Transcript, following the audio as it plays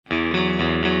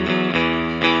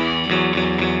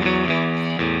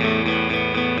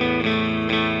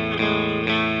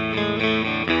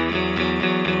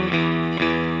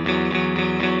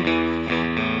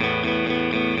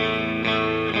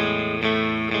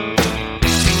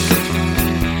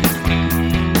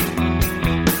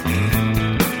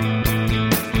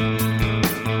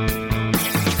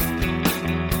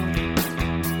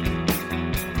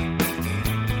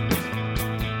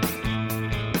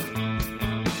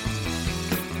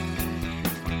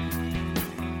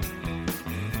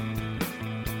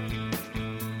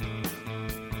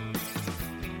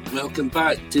Welcome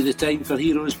back to the Time for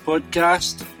Heroes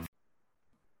podcast.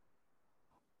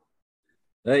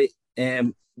 Right,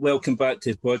 welcome back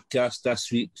to the podcast. This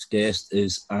week's guest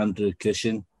is Andrew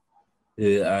Cushin, who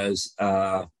is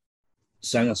a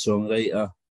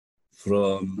singer-songwriter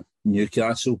from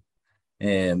Newcastle.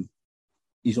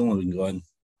 He's only been gone.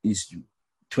 He's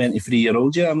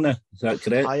 23-year-old, yeah, now. Is that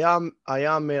correct? I am,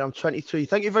 mate. I'm 23.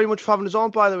 Thank you very much for having us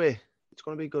on, by the way. It's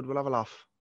going to be good. We'll have a laugh.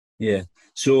 Yeah.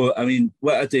 So, I mean,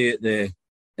 what I do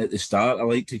at the start, I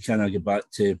like to kind of get back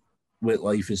to what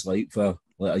life is like for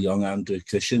like a young Andrew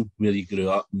Cushin, where he grew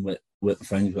up and what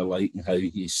things were like and how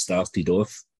he started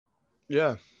off.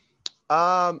 Yeah.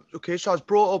 Okay, so I was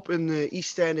brought up in the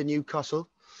East End of Newcastle.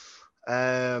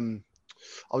 I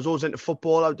was always into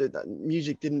football.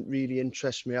 Music didn't really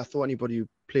interest me. I thought anybody who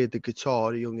played the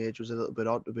guitar at a young age was a little bit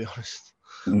odd, to be honest.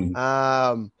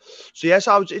 So yes,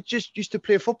 I just used to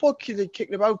play football,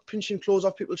 kicking about, pinching clothes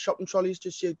off people's shopping trolleys,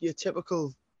 just your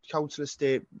typical council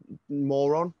estate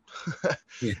moron.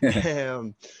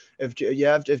 I've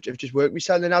just worked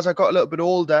myself. And as I got a little bit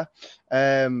older,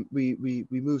 we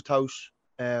moved house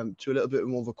to a little bit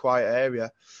more of a quiet area,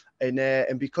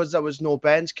 and because there was no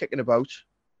bands kicking about,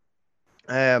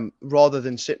 rather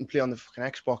than sit and play on the fucking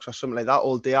Xbox or something like that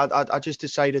all day, I just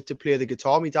decided to play the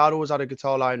guitar. My dad always had a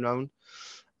guitar lying around.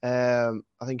 I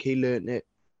think he learnt it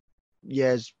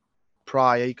years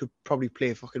prior. He could probably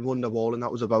play fucking Wonderwall and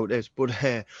that was about it. But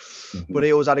but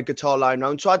he always had a guitar lying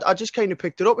around. So I just kind of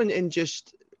picked it up and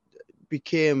just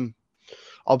became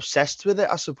obsessed with it,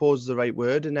 I suppose is the right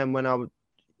word. And then when I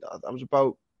was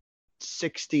about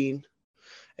 16,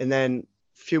 and then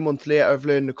a few months later, I've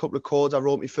learned a couple of chords. I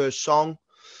wrote my first song,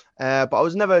 but I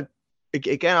was never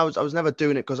never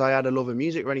doing it because I had a love of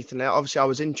music or anything like that. Obviously, I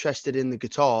was interested in the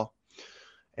guitar.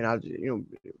 And I,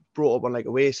 brought up on like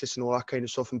Oasis and all that kind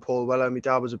of stuff and Paul Weller. My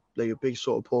dad was a big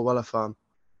sort of Paul Weller fan.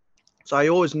 So I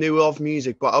always knew of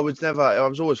music, but I was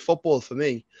always football for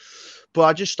me. But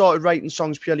I just started writing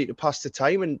songs purely to pass the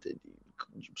time. And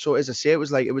so as I say, it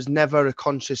was never a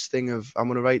conscious thing of I'm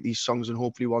going to write these songs and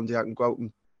hopefully one day I can go out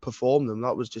and perform them.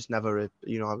 That was just never I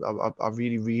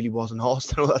really, really wasn't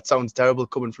asked. I know that sounds terrible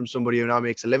coming from somebody who now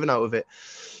makes a living out of it.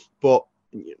 But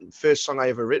the first song I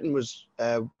ever written was,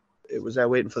 it was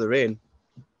Waiting for the Rain,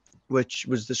 which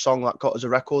was the song that got us a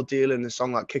record deal and the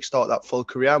song that kickstarted that full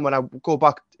career. And when I go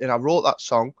back and I wrote that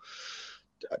song,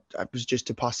 it was just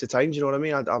to pass the time. Do you know what I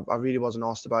mean? I really wasn't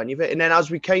asked about any of it. And then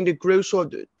as we kind of grew, so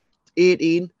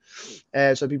 18,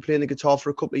 so I've been playing the guitar for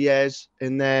a couple of years,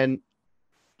 and then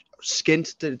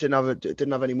skint,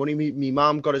 didn't have any money. Me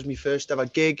mum got us my first ever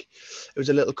gig. It was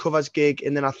a little covers gig,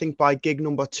 and then I think by gig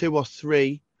number 2 or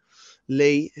 3,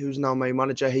 Lee, who's now my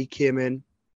manager, he came in.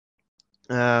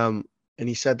 And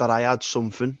he said that I had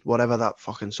something, whatever that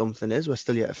fucking something is. We're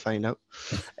still yet to find out.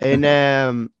 And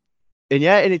the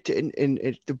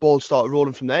ball started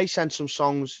rolling from there. He sent some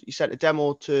songs. He sent a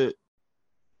demo to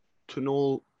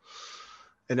Noel,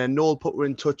 and then Noel put her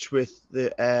in touch with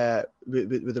the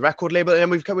record label, and then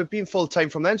we've been full time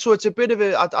from then. So it's a bit of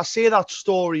I say that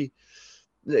story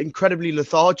incredibly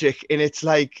lethargic, and it's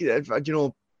like us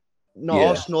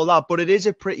and all that, but it is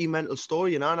a pretty mental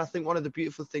story, and I think one of the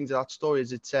beautiful things of that story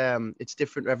is it's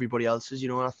different to everybody else's,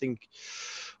 and I think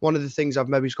one of the things I've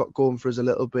maybe got going for us a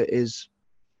little bit is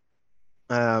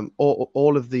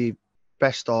all of the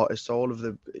best artists, all of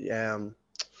the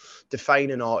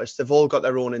defining artists, they've all got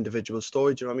their own individual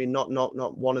story. Do you know what I mean?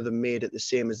 Not one of them made it the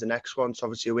same as the next one. So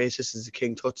obviously Oasis is the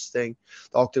King Tut's thing.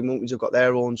 The Arctic Monkeys have got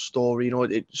their own story.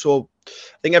 So I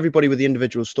think everybody with the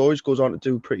individual stories goes on to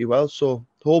do pretty well. So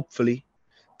hopefully,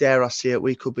 dare I say it,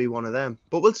 we could be one of them.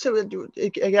 But we'll see.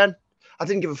 Again, I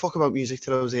didn't give a fuck about music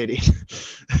till I was 18.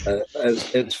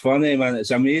 It's funny, man.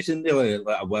 It's amazing, really,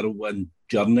 like a whirlwind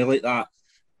journey like that.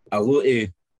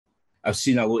 I've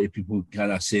seen a lot of people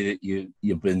kind of say that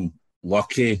you've been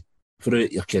lucky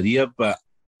throughout your career, but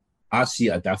I see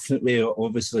it a different way.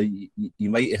 Obviously, you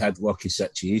might have had lucky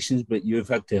situations, but you've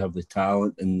had to have the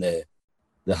talent and the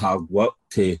hard work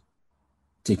to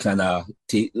kind of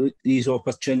take these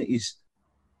opportunities.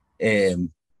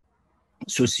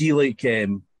 So see, like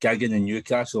gigging in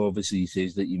Newcastle, obviously he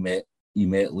says that you met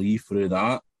Lee through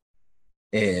that.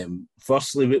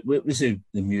 Firstly, what was the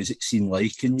music scene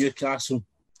like in Newcastle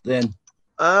then?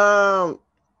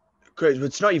 Great.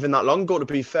 It's not even that long ago, to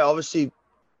be fair. Obviously,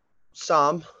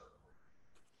 Sam,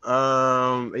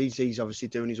 he's obviously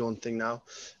doing his own thing now.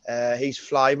 He's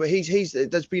fly, but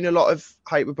there's been a lot of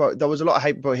hype about. There was a lot of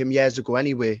hype about him years ago,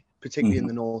 anyway, particularly in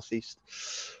the northeast.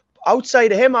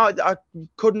 Outside of him, I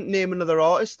couldn't name another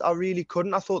artist. I really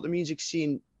couldn't. I thought the music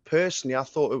scene, personally, I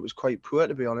thought it was quite poor,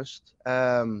 to be honest.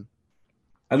 I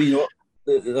mean,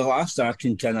 the last I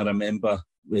can kind of remember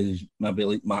was maybe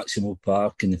like Maximo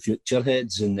Park and the Future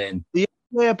Heads, and then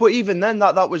Yeah, but even then,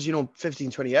 that was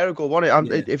 15, 20 years ago,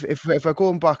 wasn't it? yeah, If we're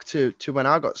going back to when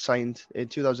I got signed in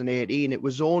 2018, it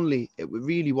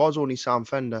really was only Sam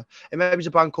Fender. It maybe was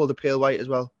a band called the Pale White as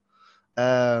well.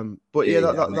 But yeah,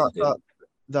 yeah, I might do.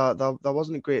 that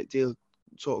wasn't a great deal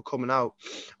sort of coming out.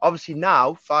 Obviously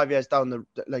now, 5 years down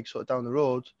down the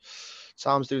road,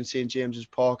 Sam's doing St James's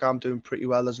Park. I'm doing pretty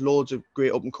well. There's loads of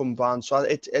great up and coming bands, so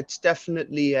it's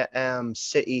definitely a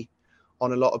city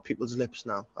on a lot of people's lips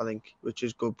now, I think, which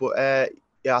is good. But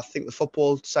yeah, I think the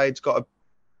football side's got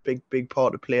a big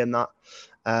part to play in that.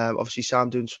 Obviously, Sam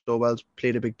doing so well's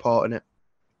played a big part in it.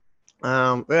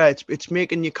 Yeah, it's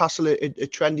making Newcastle a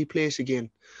trendy place again,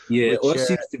 Yeah, which all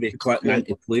seems to be which is clicking great.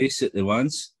 into place at the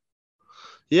once.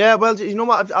 Yeah, well, you know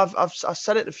what? I've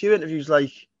said it in a few interviews.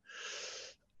 Like,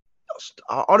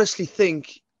 I honestly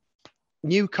think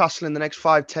Newcastle in the next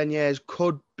 5, 10 years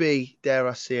could be, dare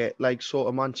I say it, like sort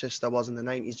of Manchester was in the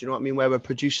 90s. Do you know what I mean? Where we're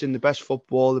producing the best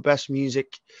football, the best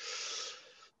music,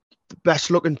 the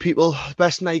best looking people,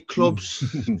 best nightclubs,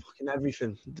 fucking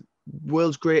everything. The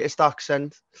world's greatest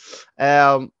accent.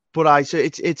 So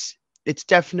it's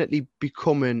definitely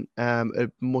becoming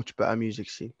a much better music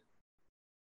scene.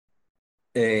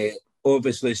 uh,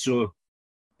 Obviously, so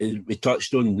we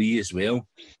touched on Lee as well,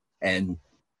 and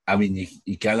I mean,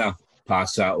 you kind of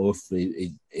pass that off.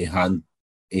 He kind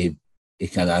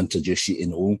of introduced you to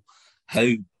Noel. How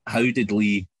how did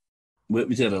Lee? What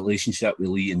was the relationship with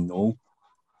Lee and Noel?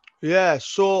 Yeah,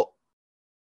 so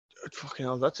fucking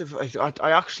hell,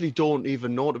 I actually don't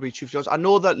even know, to be truthfully honest. I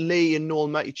know that Lee and Noel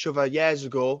met each other years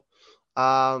ago.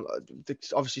 They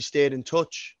obviously stayed in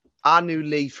touch. I knew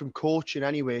Lee from coaching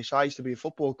anyway, so I used to be a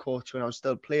football coach when I was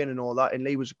still playing and all that. And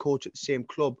Lee was a coach at the same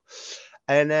club.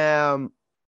 And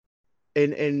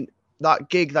in that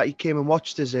gig that he came and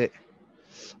watched us at,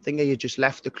 I think he had just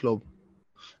left the club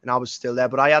and I was still there,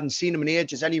 but I hadn't seen him in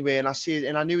ages anyway. And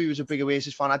I knew he was a big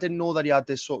Oasis fan. I didn't know that he had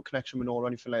this sort of connection with Noel or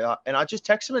anything like that. And I just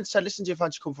texted him and said, "Listen, do you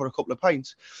fancy come for a couple of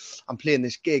pints? I'm playing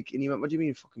this gig." And he went, "What do you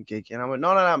mean fucking gig?" And I went, "No,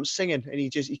 I'm singing." And he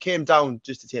came down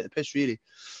just to take the piss, really.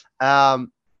 And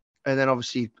then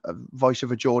obviously voice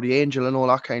of a Geordie Angel and all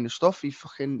that kind of stuff. He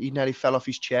nearly fell off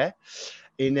his chair.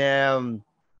 And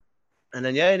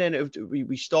then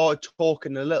we started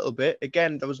talking a little bit.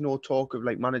 Again, there was no talk of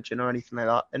like managing or anything like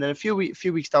that. And then a few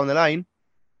weeks down the line,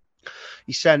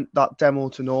 he sent that demo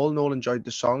to Noel. Noel enjoyed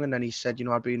the song, and then he said,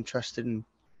 I'd be interested in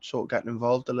sort of getting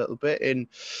involved a little bit. And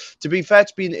to be fair,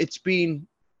 it's been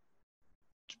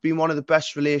one of the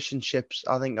best relationships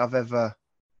I think I've ever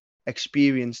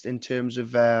experienced in terms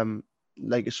of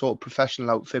like a sort of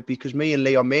professional outfit, because me and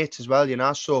Lee are mates as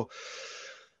well. So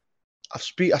I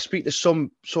speak to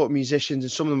some sort of musicians,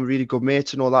 and some of them are really good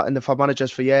mates and all that, and they've had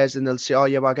managers for years, and they'll say, "Oh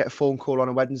yeah, well, I get a phone call on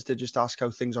a Wednesday just to ask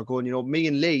how things are going." Me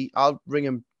and Lee, I'll ring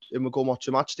him and we'll go watch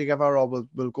a match together, or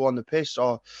we'll go on the piss,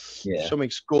 or if Yeah,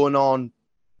 something's going on,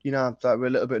 that we're a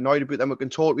little bit annoyed about, then we can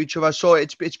talk to each other. So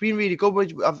it's been really good. We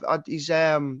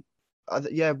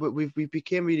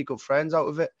became really good friends out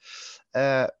of it.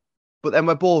 But then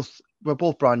we're both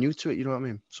brand new to it. You know what I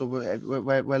mean? So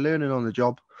we're learning on the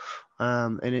job.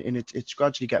 And it's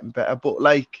gradually getting better. But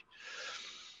like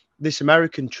this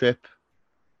American trip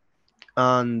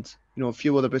and a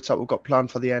few other bits that we've got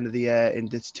planned for the end of the year,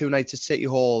 and it's 2 nights at City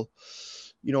Hall.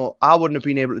 I wouldn't have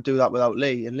been able to do that without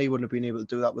Lee, and Lee wouldn't have been able to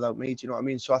do that without me. Do you know what I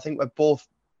mean? So I think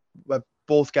we're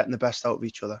both getting the best out of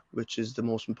each other, which is the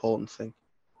most important thing.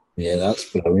 yeah,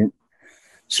 that's brilliant.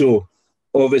 So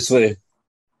obviously,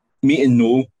 meeting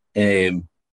Noel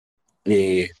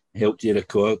helped you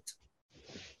record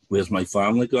 "Where's My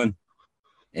Family Gone."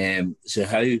 So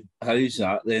how's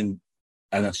that then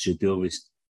in a studio with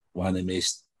one of the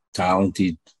most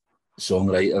talented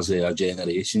songwriters of our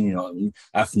generation? You know what I mean?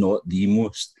 If not the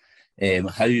most.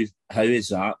 How is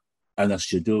that in a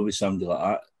studio with somebody like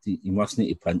that? You must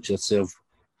need to pinch yourself.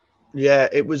 Yeah,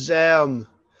 it was.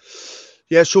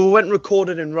 Yeah, so we went and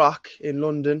recorded in Rack in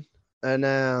London,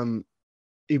 and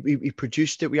he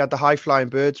produced it. We had the High Flying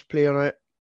Birds play on it.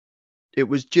 It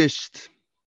was just,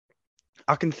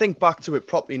 I can think back to it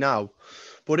properly now,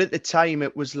 but at the time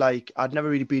it was like I'd never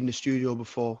really been in the studio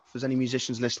before. If there's any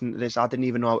musicians listening to this, I didn't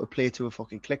even know how to play to a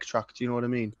fucking click track. Do you know what I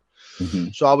mean? Mm-hmm.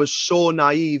 So I was so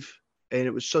naive, and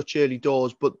it was such early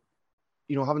doors. But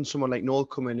having someone like Noel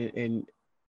come in, and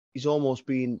he's almost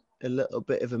been a little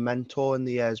bit of a mentor in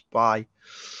the years by.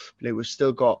 But we've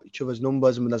still got each other's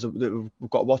numbers, and we've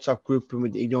got a WhatsApp group,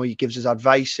 and he gives us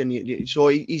advice, and so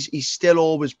he's still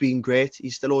always been great.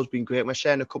 He's still always been great. We're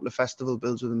sharing a couple of festival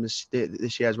bills with him this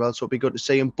year as well, so it'll be good to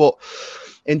see him. But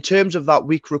in terms of that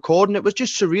week recording, it was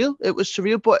just surreal. It was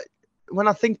surreal. But when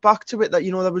I think back to it, that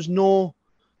there was no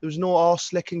arse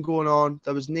slicking going on.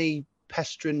 There was no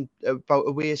pestering about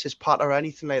Oasis Pat or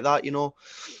anything like that.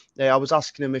 I was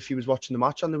asking him if he was watching the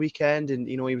match on the weekend, and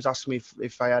he was asking me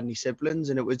if I had any siblings,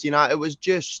 and it was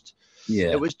just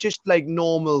like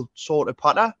normal sort of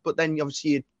patter. But then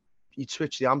obviously you'd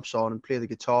switch the amps on and play the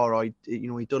guitar, or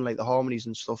he'd done like the harmonies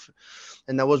and stuff.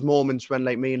 And there was moments when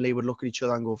like me and Lee would look at each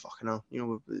other and go, "Fucking hell,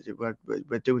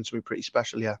 we're doing something pretty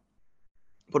special here."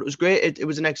 But it was great. It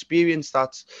was an experience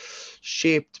that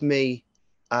shaped me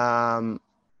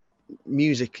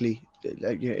musically,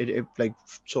 like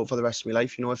sort of for the rest of my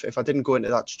life. If I didn't go into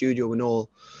that studio and all,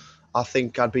 I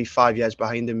think I'd be 5 years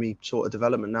behind in me sort of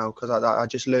development now, because I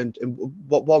just learned in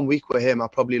what 1 week with him, I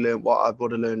probably learned what I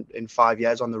would have learned in 5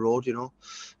 years on the road.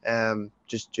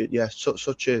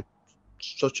 Such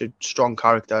a strong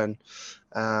character,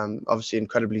 and obviously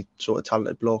incredibly sort of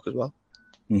talented bloke as well.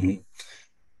 Mm-hmm.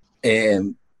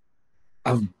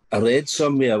 I read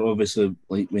somewhere, obviously,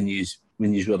 like when you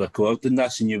were recording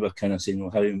this, and you were kind of saying,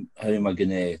 "Well, how am I going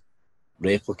to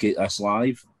replicate this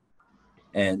live?"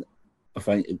 And I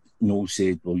think Noel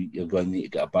said, "Well, you're going to need to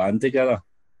get a band together."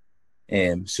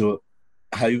 So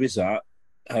how was that?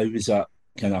 How was that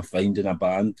kind of finding a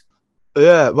band?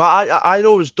 Yeah, well, I'd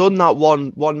always done that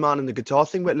one man in the guitar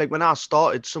thing. But like when I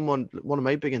started, one of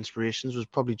my big inspirations was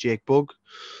probably Jake Bugg.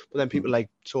 But then people like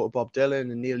sort of Bob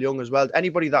Dylan and Neil Young as well.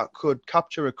 Anybody that could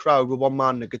capture a crowd with one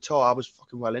man and a guitar, I was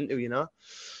fucking well into,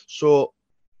 So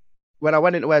when I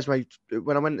went into Where's My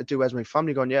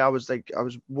Family Gone, I was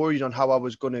worried on how I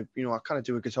was gonna, I kind of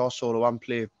do a guitar solo and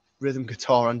play rhythm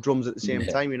guitar and drums at the same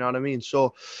time, you know what I mean?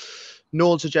 So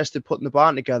Noel suggested putting the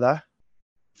band together.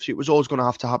 It was always going to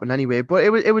have to happen anyway, but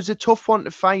it was a tough one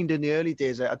to find in the early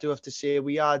days. I do have to say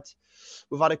we've had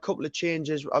a couple of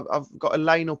changes. I've got a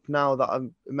lineup now that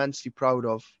I'm immensely proud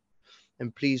of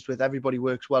and pleased with. Everybody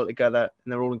works well together,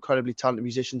 and they're all incredibly talented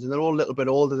musicians, and they're all a little bit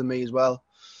older than me as well.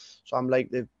 So I'm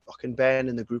like the fucking Ben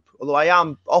in the group. Although I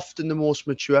am often the most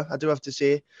mature, I do have to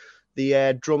say.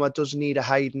 The drummer does need a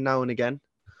hiding now and again,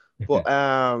 but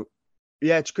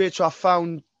it's great. So I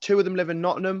found 2 of them live in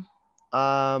Nottingham.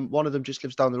 One of them just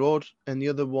lives down the road, and the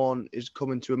other one is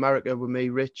coming to America with me,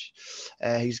 Rich.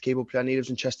 He's a keyboard player, and he lives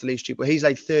in Chester-Lee Street, but he's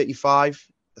like 35,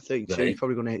 32. Right. He's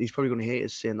probably gonna hate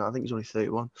us saying that. I think he's only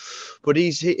 31, but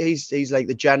he's like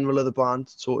the general of the band,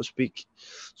 so to speak.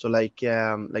 So like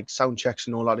sound checks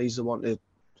and all that. He's the one to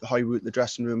high-root the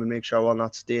dressing room and make sure we're on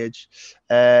that stage.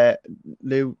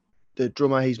 Lou, the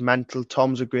drummer, he's mental.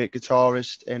 Tom's a great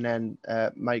guitarist, and then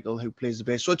Michael, who plays the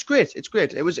bass. So it's great.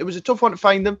 It was a tough one to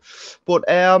find them, but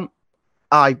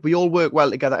we all work well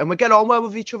together, and we get on well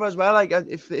with each other as well. Like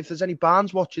if there's any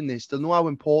bands watching this, they'll know how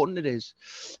important it is.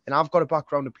 And I've got a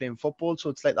background of playing football, so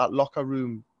it's like that locker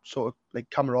room sort of like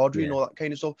camaraderie and all that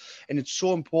kind of stuff. And it's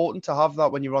so important to have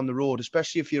that when you're on the road,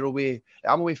 especially if you're away.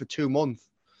 I'm away for 2 months.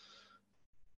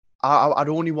 I'd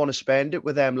only want to spend it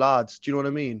with them lads. Do you know what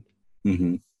I mean?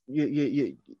 Mm-hmm.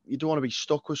 You don't want to be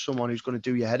stuck with someone who's going to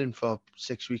do your head in for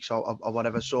 6 weeks or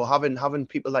whatever. So having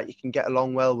people that you can get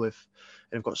along well with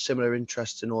and have got similar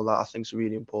interests and all that, I think is a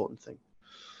really important thing.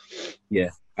 Yeah,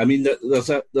 I mean, there's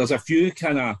a few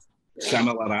kind of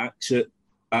similar acts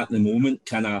at the moment,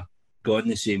 kind of gone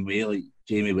the same way, like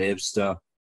Jamie Webster,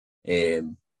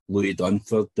 Louis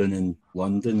Dunford down in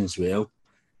London as well.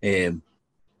 I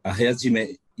heard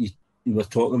you were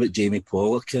talking about Jamie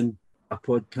Pollock in a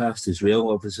podcast as well.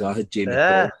 Obviously, I had Jamie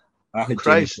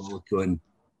Pollock on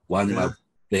one of my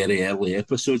very early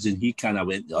episodes, and he kind of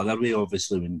went the other way,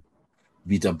 obviously, when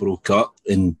Vida broke up,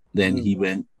 and then he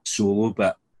went solo,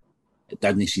 but it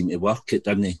didn't seem to work. It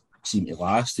didn't seem to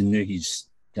last, and now he's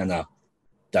kind of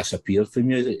disappeared from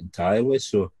music entirely.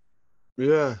 So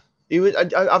yeah, he was.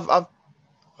 I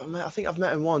think I've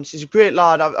met him once. He's a great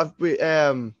lad.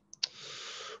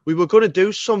 We were going to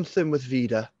do something with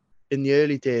Vida in the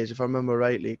early days, if I remember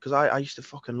rightly, because I used to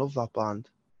fucking love that band,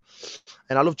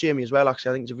 and I love Jamie as well.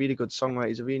 Actually, I think he's a really good songwriter.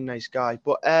 He's a really nice guy.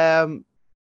 But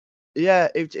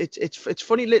it's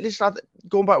funny. Listen,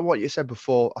 going back to what you said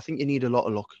before, I think you need a lot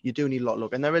of luck. You do need a lot of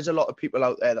luck, and there is a lot of people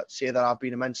out there that say that I've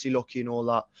been immensely lucky and all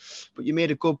that. But you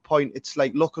made a good point. It's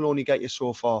like luck will only get you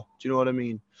so far. Do you know what I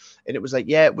mean? And it was like,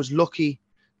 it was lucky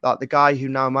that the guy who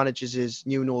now manages is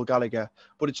new Noel Gallagher,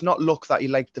 but it's not luck that he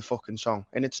liked the fucking song,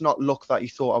 and it's not luck that he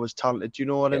thought I was talented. Do you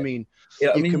know what I mean?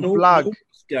 Yeah, I mean, no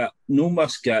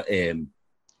must get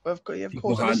Of people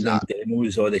course. hand Listen, them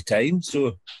demos all the time.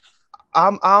 So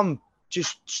I'm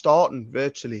just starting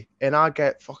virtually, and I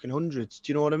get fucking hundreds.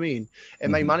 Do you know what I mean?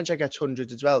 And my manager gets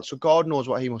hundreds as well. So God knows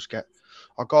what he must get,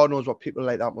 or God knows what people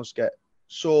like that must get.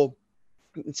 So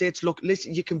say it's look.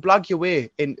 Listen, you can blag your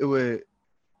way into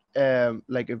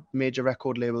like a major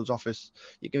record label's office.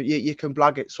 You can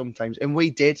blag it sometimes, and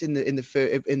we did in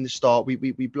the start. We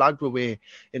blagged our way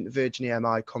into Virgin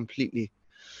EMI completely.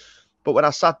 But when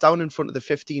I sat down in front of the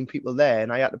 15 people there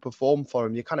and I had to perform for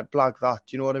them, you kind of blag that.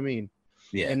 Do you know what I mean?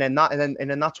 yeah, And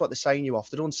then that's what they sign you off.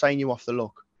 They don't sign you off the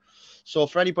look. So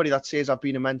for anybody that says I've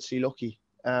been immensely lucky,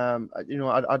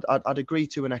 I'd agree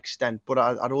to an extent, but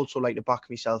I'd also like to back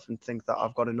myself and think that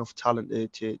I've got enough talent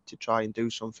to try and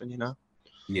do something, you know.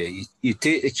 yeah. You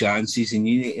take the chances, and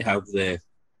you need to have the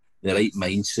right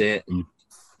mindset, and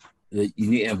you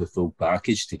need to have the full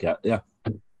package to get there.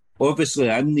 Obviously,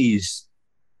 in these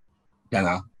kind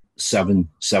of 7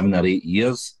 or 8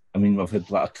 years, I mean, we've had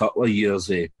like a couple of years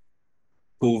of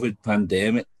COVID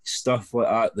pandemic stuff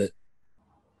like that.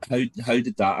 How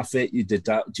did that affect you? Do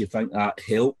you think that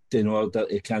helped in order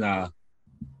to kind of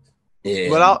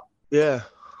Well, yeah.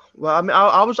 Well, I mean,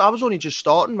 I was only just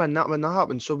starting when that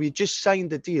happened. So we just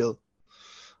signed the deal.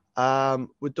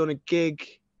 We'd done a gig.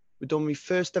 We'd done my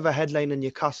first ever headline in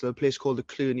Newcastle, a place called the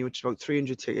Cluny, which is about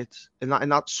 300 tickets, and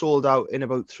that sold out in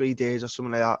about 3 days or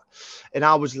something like that. And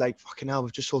I was like, fucking hell,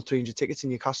 we've just sold 300 tickets in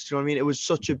Newcastle. Do you know what I mean? It was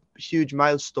such a huge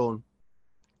milestone,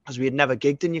 because we had never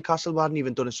gigged in Newcastle. We hadn't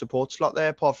even done a support slot there,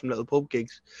 apart from little pub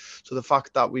gigs. So the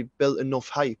fact that we built enough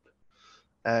hype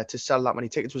to sell that many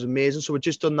tickets was amazing. So we'd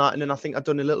just done that, and then I think I'd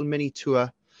done a little mini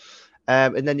tour.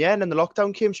 And then the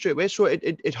lockdown came straight away. So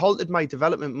it halted my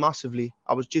development massively.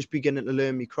 I was just beginning to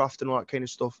learn my craft and all that kind of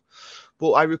stuff.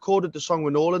 But I recorded the song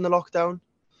with Noel in the lockdown.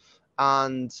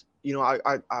 And, you know,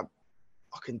 I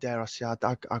fucking dare I say, I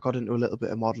got into a little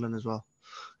bit of modelling as well.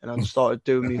 And I started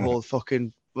doing my whole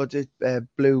fucking,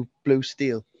 blue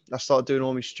steel. I started doing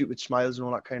all my stupid smiles and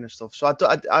all that kind of stuff. So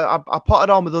I potted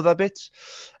on with other bits.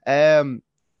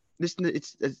 Listen,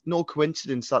 it's no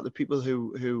coincidence that the people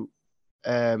who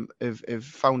have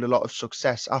found a lot of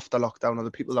success after lockdown are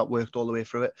the people that worked all the way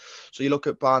through it. So you look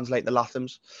at bands like the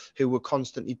Lathams, who were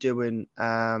constantly doing,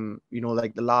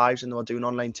 like the lives, and they were doing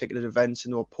online ticketed events,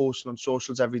 and they were posting on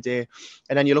socials every day.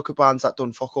 And then you look at bands that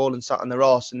done fuck all and sat on their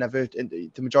arse, and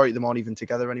the majority of them aren't even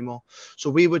together anymore. So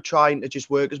we were trying to just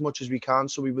work as much as we can.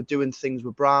 So we were doing things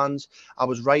with brands. I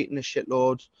was writing a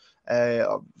shitload.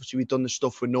 Obviously we'd done the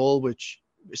stuff with Noel, which,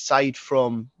 aside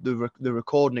from the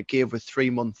recording, it gave with 3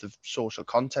 months of social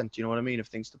content, you know what I mean, of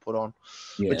things to put on,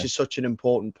 which is such an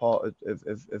important part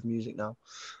of music now.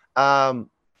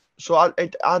 So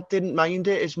I didn't mind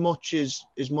it as much as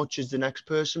the next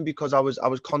person, because I was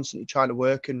constantly trying to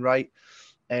work and write.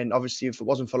 And obviously, if it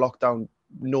wasn't for lockdown,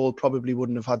 Noel probably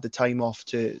wouldn't have had the time off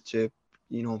to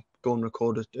go and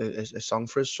record a song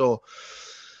for us. So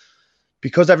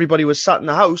because everybody was sat in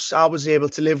the house, I was able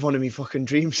to live one of my fucking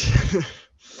dreams.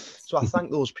 So I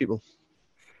thank those people.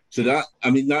 So that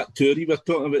tour you were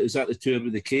talking about, is that the tour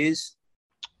with the K's?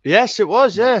 Yes, it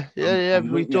was. Yeah.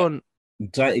 We done.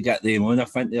 I'm trying to get them on. I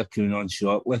think they're coming on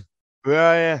shortly.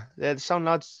 Yeah. The sound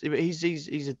lads.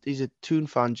 He's a Toon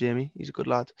fan, Jamie. He's a good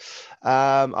lad.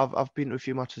 I've been to a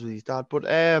few matches with his dad, but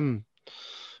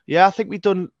yeah, I think we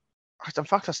done. In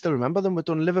fact, I still remember them. We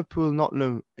done Liverpool,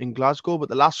 Nottingham, in Glasgow, but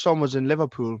the last song was in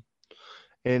Liverpool,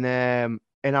 and I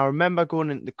remember going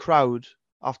into the crowd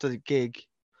after the gig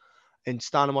and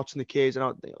standing watching the K's, and I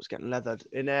was getting leathered.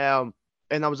 And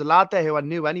there was a lad there who I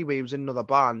knew anyway. He was in another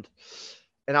band.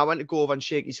 And I went to go over and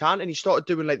shake his hand, and he started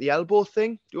doing like the elbow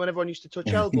thing. Do you know when everyone used to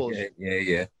touch elbows?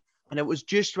 Yeah. And it was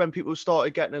just when people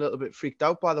started getting a little bit freaked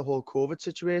out by the whole COVID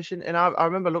situation. And I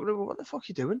remember looking at him, what the fuck are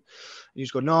you doing? And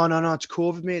he's going, no, it's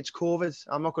COVID, mate. It's COVID.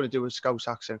 I'm not going to do a Scouse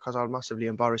accent because I'll massively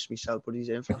embarrass myself. But he's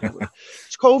in fucking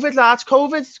it's COVID, lads.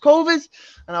 It's COVID.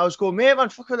 And I was going, mate, man,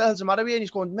 fuck, what the hell's the matter with you? And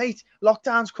he's going, mate,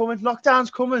 lockdown's coming.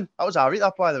 That was Harry,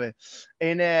 that, by the way.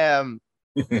 And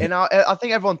and I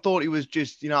think everyone thought he was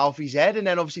just, off his head. And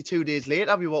then obviously 2 days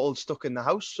later, we were all stuck in the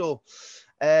house. So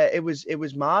it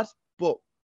was mad. But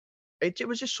it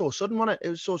was just so sudden, wasn't it? It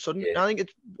was so sudden. Yeah. I think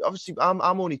it's obviously I'm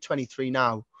only 23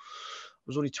 now. I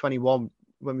was only 21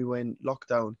 when we were in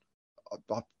lockdown.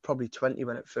 Probably 20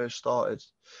 when it first started.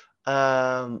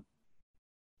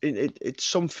 It's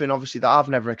something obviously that I've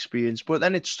never experienced. But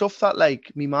then it's stuff that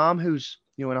like my mum, who's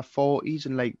in her 40s,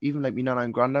 and like even like my nana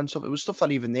and granddad and stuff, it was stuff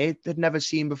that even they had never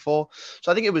seen before.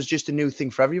 So I think it was just a new thing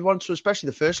for everyone. So especially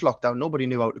the first lockdown, nobody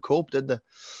knew how to cope, did they?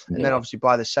 And then obviously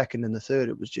by the second and the third,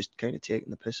 it was just kind of taking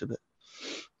the piss a bit.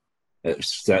 It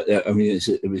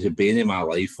was a bane in my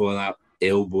life for that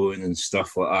elbowing and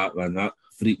stuff like that, man. That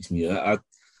freaks me out.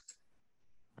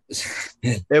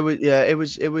 It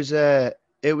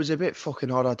was a bit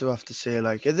fucking odd, I do have to say.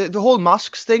 Like the whole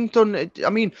masks thing done. I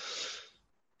mean,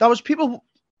 there was people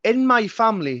in my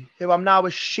family who I'm now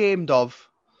ashamed of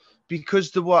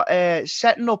because they were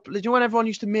setting up. You know when everyone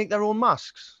used to make their own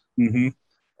masks, Mm-hmm.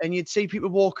 and you'd see people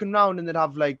walking around and they'd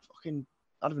have like fucking,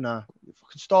 I don't know,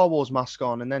 fucking Star Wars mask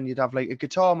on, and then you'd have like a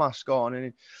guitar mask on.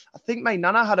 And I think my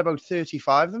nana had about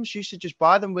 35 of them. She used to just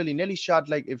buy them willy nilly. She had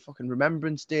like a fucking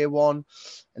Remembrance Day one,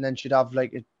 and then she'd have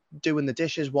like a doing the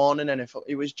dishes one, and then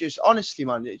it was just, honestly,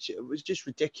 man, it was just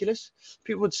ridiculous.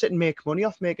 People would sit and make money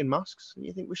off making masks, and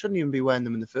you think we shouldn't even be wearing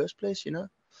them in the first place, you know?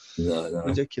 No.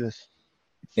 Ridiculous.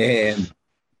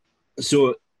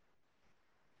 So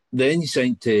then you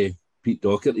signed to Pete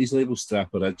Doherty's label,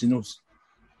 Strap Originals.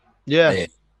 Yeah.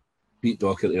 Pete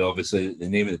Doherty, obviously, the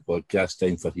name of the podcast,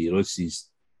 Time for Heroes. He's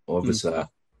obviously,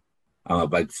 I'm a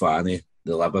big fan of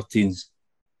the Libertines.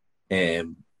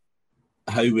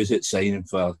 How was it signing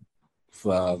for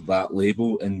that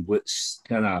label, and what's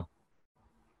the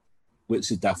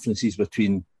differences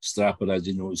between Strap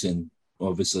Originals and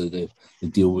obviously the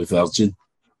deal with Virgin?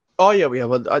 Oh yeah.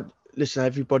 Well, listen,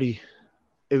 everybody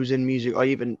who's in music, or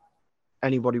even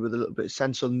anybody with a little bit of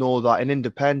sense, will know that an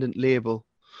independent label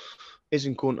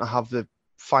isn't going to have the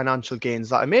financial gains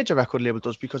that a major record label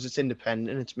does because it's independent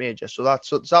and it's major. So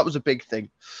that was a big thing.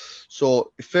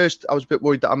 So at first I was a bit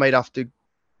worried that I might have to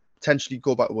potentially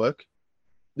go back to work.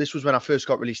 This was when I first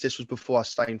got released. This was before I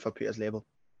signed for Peter's label.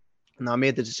 And I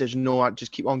made the decision, no, I'd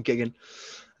just keep on gigging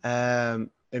and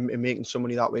making some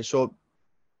money that way. So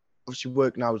obviously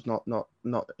work now is not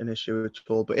an issue at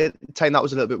all. But at the time that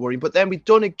was a little bit worrying. But then we'd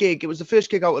done a gig. It was the first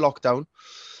gig out of lockdown. It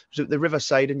was at the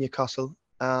Riverside in Newcastle.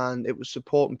 And it was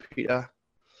supporting Peter.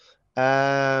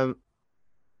 And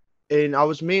I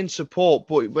was main support,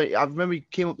 but I remember he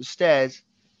came up the stairs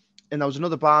and there was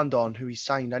another band on who he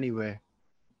signed anyway.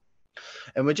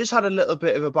 And we just had a little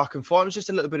bit of a back and forth. It was just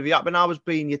a little bit of a yap. And I was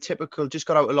being your typical, just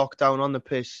got out of lockdown on the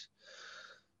piss,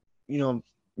 you know,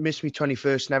 missed me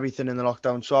 21st and everything in the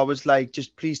lockdown. So I was like,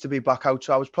 just pleased to be back out.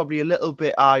 So I was probably a little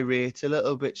bit irate, a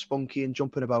little bit spunky and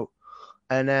jumping about.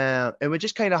 And we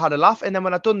just kind of had a laugh. And then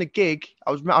when I'd done the gig,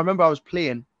 I remember I was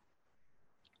playing.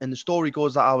 And the story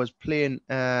goes that I was playing,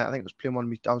 I think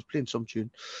I was playing some tune.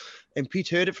 And Pete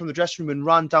heard it from the dressing room and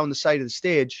ran down the side of the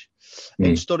stage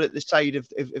and stood at the side of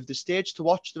the stage to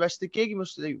watch the rest of the gig.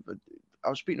 I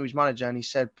was speaking to his manager and he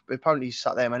said, apparently he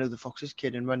sat there, man, who the fuck's this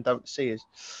kid, and went down to see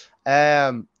us.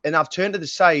 And I've turned to the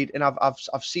side and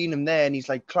I've seen him there and he's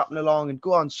like clapping along and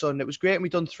go on, son. It was great. And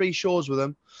we've done 3 shows with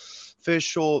him. First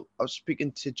show, I was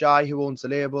speaking to Jai, who owns the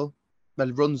label,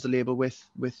 runs the label with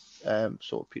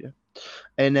sort of Peter.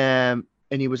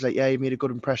 And he was like, yeah, you made a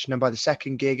good impression. And by the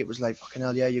second gig, it was like, fucking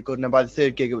hell, yeah, you're good. And then by the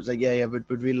third gig, it was like, yeah, we'd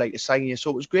really like to sign you. So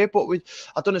it was great. But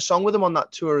I'd done a song with him on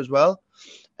that tour as well.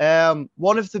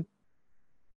 One of the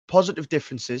positive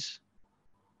differences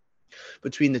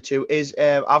between the two is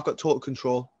I've got total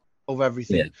control over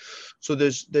everything. Yeah. So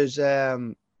there's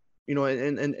you know,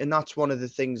 and that's one of the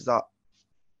things that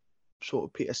sort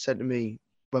of Peter said to me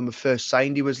when we first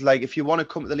signed. He was like, if you want to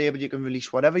come to the label, you can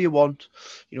release whatever you want.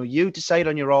 You know, you decide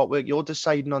on your artwork. You're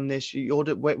deciding on this.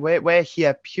 We're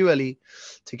here purely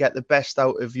to get the best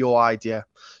out of your idea.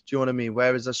 Do you know what I mean?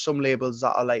 Whereas there's some labels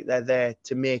that are like, they're there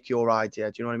to make your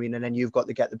idea. Do you know what I mean? And then you've got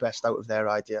to get the best out of their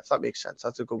idea. If that makes sense.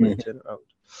 That's a good way to turn it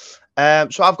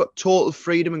around. So I've got total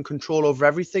freedom and control over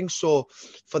everything. So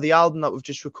for the album that we've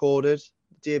just recorded,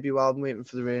 debut album, Waiting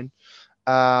for the Rain,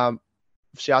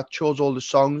 see, I chose all the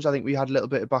songs. I think we had a little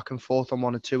bit of back and forth on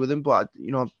 1 or 2 of them, but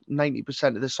you know,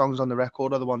 90% of the songs on the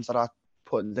record are the ones that I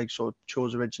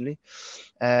chose originally.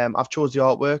 I've chose the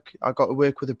artwork. I got to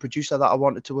work with a producer that I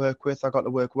wanted to work with. I got to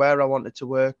work where I wanted to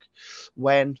work,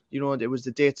 when, you know, it was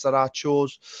the dates that I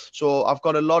chose. So I've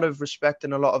got a lot of respect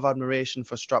and a lot of admiration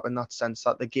for Strap in that sense,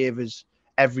 that they gave us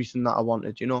everything that I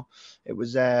wanted. You know, it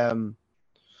was.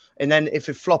 And then if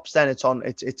it flops, then it's on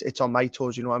my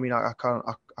toes. You know what I mean? I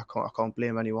can't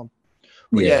blame anyone.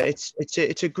 But yeah,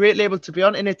 it's a great label to be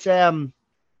on, and it's I've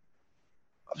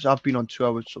been on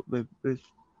tour with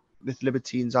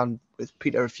Libertines and with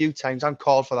Peter a few times, and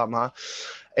Carl for that matter,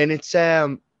 and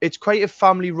it's quite a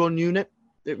family run unit.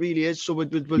 It really is. So we'll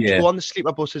go on the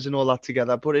sleeper buses and all that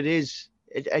together. But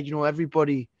you know,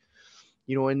 everybody.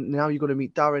 You know, and now you're going to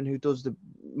meet Darren, who does the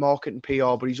marketing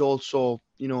PR, but he's also,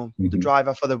 you know, the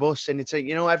driver for the bus. And it's like,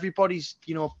 you know, everybody's,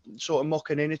 you know, sort of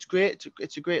mucking in. It's great.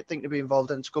 It's a great thing to be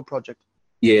involved in. It's a good project.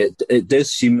 Yeah, it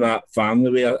does seem that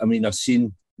family way. I mean, I've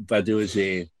seen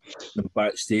videos them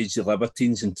backstage, the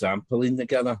Libertines and Trampoline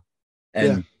together.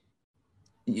 And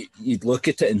you'd look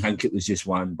at it and think it was just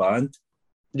one band.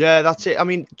 Yeah, that's it. I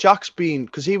mean, Jack's been,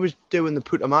 because he was doing the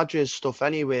Puta Madres stuff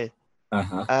anyway.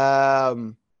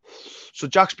 So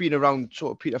Jack's been around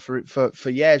sort of Peter for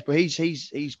years, but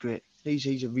he's great.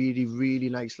 He's a really, really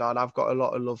nice lad. I've got a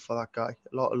lot of love for that guy.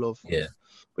 A lot of love. Yeah.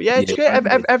 But yeah, it's great.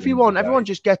 Everyone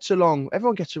just gets along.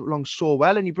 Everyone gets along so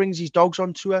well, and he brings his dogs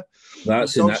on tour.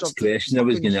 That's the next question I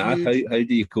was going to ask. How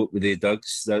do you cope with the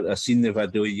dogs? I've seen the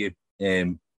video you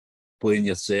playing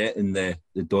your set, and the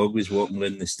dog was walking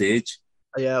around the stage.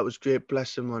 Yeah, it was great.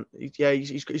 Bless him, man.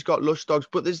 He's got lush dogs,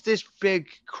 but there's this big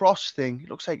cross thing. It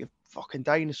looks like a fucking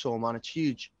dinosaur, man. It's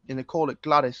huge, and they call it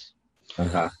Gladys.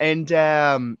 And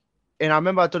I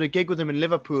remember I'd done a gig with him in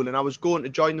Liverpool, and I was going to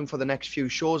join them for the next few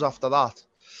shows after that.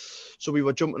 So we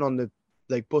were jumping on the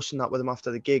bus and that with him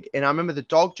after the gig, and I remember the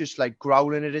dog just like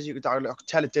growling at us. I could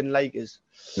tell it didn't like us,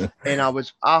 and I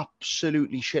was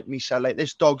absolutely shitting myself. Like,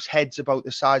 this dog's head's about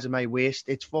the size of my waist.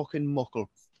 It's fucking muckle.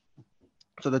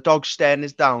 So the dog's staring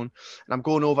us down, and I'm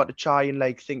going over to try and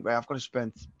think, right, I've got to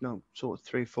spend sort of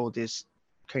 3-4 days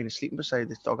kind of sleeping beside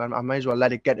this dog. I might as well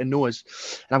let it get to know us.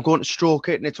 And I'm going to stroke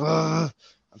it, and it's I'm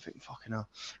thinking, fucking hell.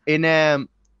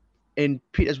 In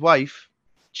Peter's wife,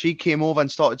 she came over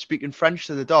and started speaking French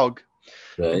to the dog,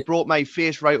 right, and brought my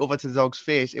face right over to the dog's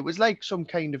face. It was like some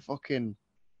kind of fucking,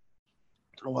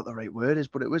 I don't know what the right word is,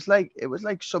 but it was like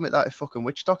something that a fucking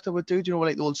witch doctor would do. Do you know,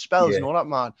 like the old spells and all that,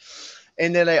 man?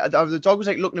 And then the dog was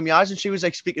looking in my eyes, and she was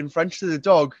speaking French to the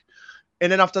dog. And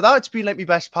then after that, it's been my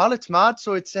best pal. It's mad.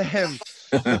 So it's the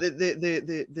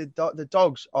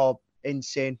dogs are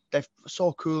insane. They're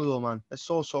so cool though, man. They're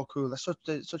so cool. They're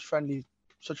such friendly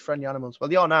animals. Well,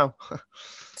 they are now.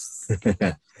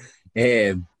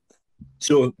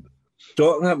 So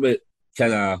talking about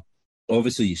kind of,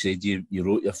 obviously you said you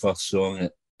wrote your first song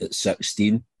at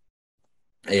 16.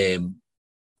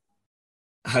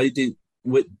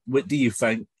 What do you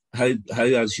think? How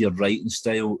has your writing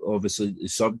style? Obviously, the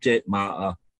subject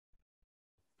matter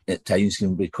at times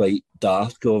can be quite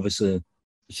dark. Obviously,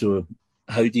 so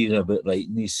how do you go about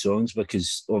writing these songs?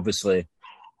 Because obviously,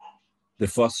 the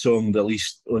first song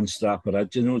released on Strap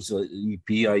Originals, like the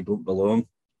EP, I Don't Belong,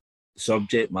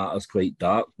 subject matter is quite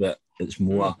dark, but it's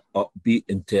more upbeat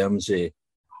in terms of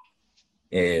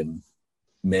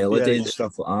melody and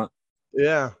stuff like that.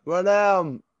 Yeah,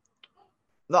 well,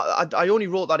 I only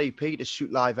wrote that EP to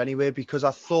shoot live anyway, because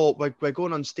I thought we're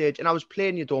going on stage, and I was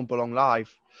playing You Don't Belong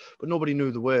live, but nobody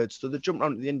knew the words, so they jumped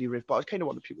around to the indie riff, but I kind of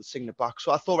wanted people singing it back.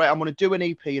 So I thought, right, I'm going to do an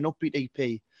EP, an upbeat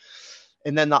EP,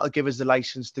 and then that'll give us the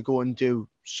license to go and do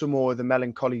some more of the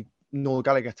melancholy Noel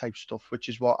Gallagher type stuff, which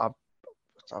is what I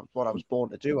was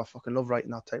born to do. I fucking love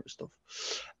writing that type of stuff.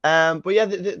 But yeah,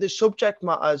 the subject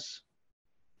matters,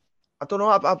 I don't know,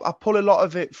 I pull a lot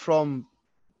of it from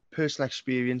personal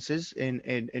experiences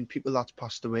in people that's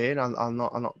passed away, and I'll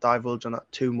not divulge on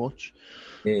that too much.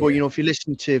 But you know, if you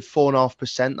listen to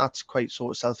 4.5%, that's quite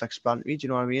sort of self-explanatory. Do you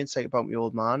know what I mean? It's about my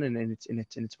old man, and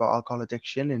it's about alcohol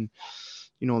addiction, and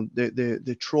you know,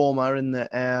 the trauma and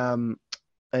the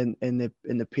and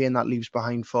the pain that leaves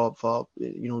behind for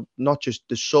you know, not just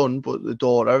the son but the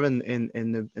daughter and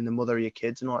the mother of your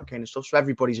kids and all that kind of stuff. So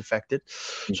everybody's affected.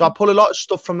 Mm-hmm. So I pull a lot of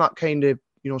stuff from that kind of,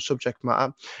 you know, subject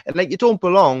matter. And You Don't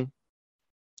Belong,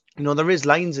 you know, there is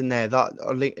lines in there that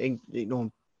are, you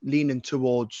know, leaning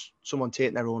towards someone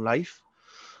taking their own life.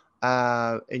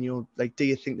 And you know, do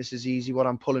you think this is easy? What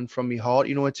I'm pulling from my heart,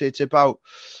 you know, it's about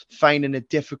finding it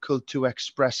difficult to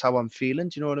express how I'm feeling.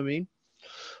 Do you know what I mean?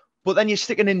 But then you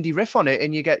stick an indie riff on it,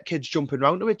 and you get kids jumping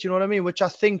around to it. Do you know what I mean? Which I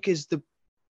think is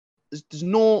there's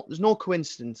no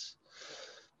coincidence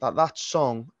that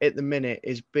song at the minute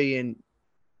is being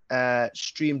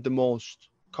streamed the most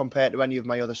compared to any of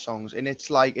my other songs, and it's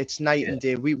night and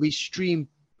day. We stream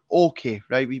okay,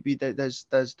 right? There's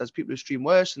people who stream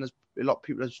worse, and there's a lot of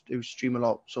people who stream a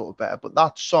lot sort of better. But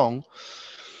that song,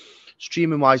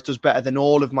 streaming wise, does better than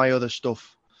all of my other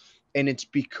stuff, and it's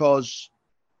because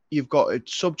you've got a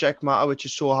subject matter which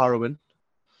is so harrowing,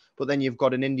 but then you've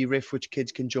got an indie riff which kids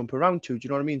can jump around to. Do you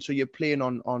know what I mean? So you're playing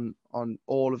on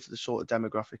all of the sort of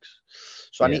demographics.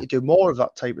 So I need to do more of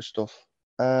that type of stuff.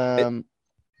 It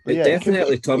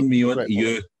definitely turned me on to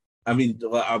you. I mean,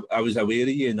 I was aware of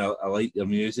you, and I like your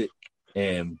music.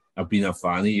 I've been a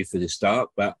fan of you for the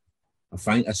start, but I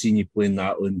think I seen you playing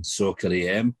that on Soccer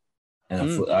AM, and I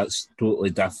thought that's totally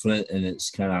different, and it's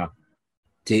kind of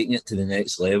taking it to the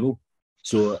next level.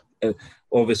 So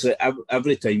obviously,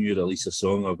 every time you release a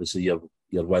song, obviously you're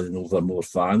winning over more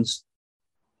fans.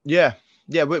 Yeah,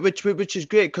 which is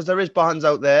great, because there is bands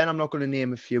out there, and I'm not going to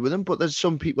name a few of them, but there's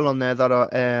some people on there that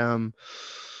are,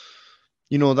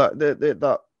 you know,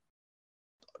 that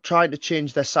trying to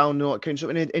change their sound and all that kind of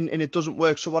stuff, and it doesn't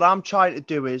work. So what I'm trying to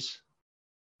do is,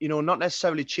 not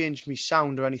necessarily change my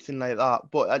sound or anything like that,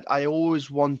 but I always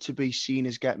want to be seen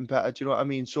as getting better. Do you know what I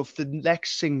mean? So if the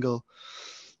next single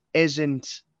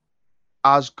isn't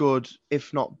as good,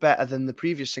 if not better than the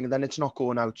previous single, then it's not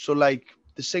going out. So like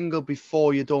the single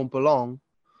before You Don't Belong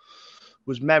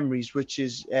was Memories, which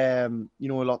is a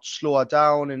lot slower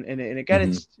down, and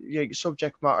again it's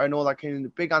subject matter and all that kind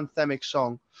of big anthemic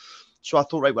song. So I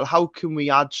thought, right, well, how can we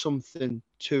add something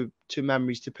to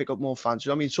Memories to pick up more fans? You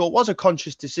know what I mean? So it was a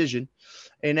conscious decision,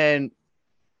 and then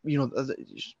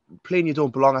playing You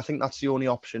Don't Belong, I think that's the only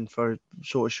option for a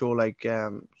sort of show like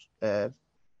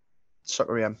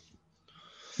Sucker AM.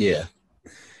 Yeah.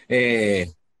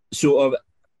 Sort of,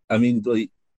 I mean, like,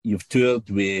 you've toured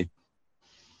with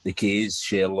the Kays,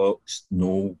 Sherlocks,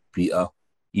 Noel, Peter,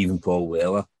 even Paul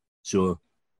Weller. So,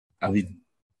 I mean,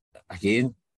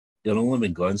 again, you've only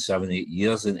been gone 7-8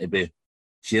 years, and to be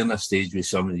sharing a stage with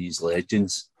some of these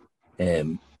legends,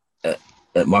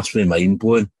 it must be mind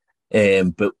blowing.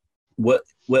 But what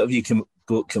have you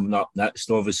got coming up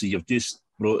next? Obviously, you've just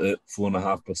brought out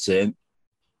 4.5%.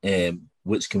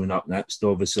 What's coming up next?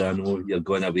 Obviously, I know you're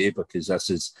going away because this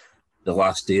is the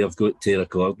last day I've got to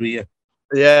record with you.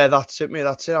 Yeah, that's it, mate.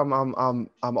 That's it. I'm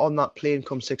on that plane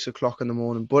come 6 o'clock in the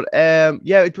morning. But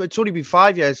it's only been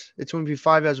 5 years. It's only been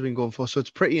 5 years I've been going for, so it's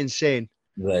pretty insane.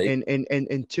 Right.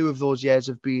 In 2 of those years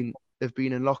have been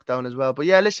in lockdown as well. But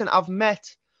yeah, listen, I've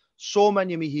met so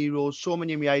many of my heroes, so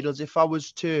many of my idols. If I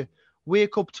was to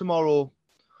wake up tomorrow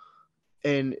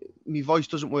and my voice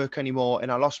doesn't work anymore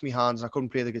and I lost my hands and I couldn't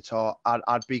play the guitar,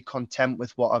 I'd be content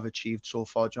with what I've achieved so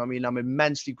far. Do you know what I mean? I'm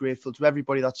immensely grateful to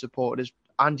everybody that supported us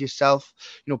and yourself.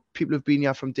 People who've been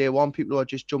here from day one, people who are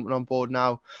just jumping on board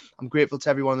now. I'm grateful to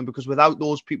every one of them, because without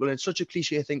those people, and it's such a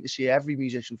cliche thing to say, every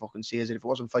musician fucking says it, if it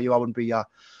wasn't for you, I wouldn't be here.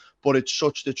 But it's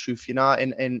such the truth,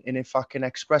 and if I can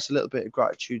express a little bit of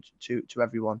gratitude to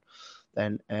everyone,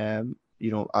 then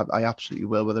I absolutely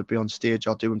will, whether it be on stage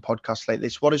or doing podcasts like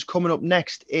this. What is coming up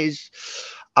next is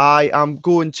I am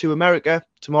going to America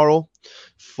tomorrow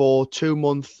for 2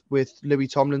 months with Louis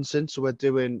Tomlinson. So we're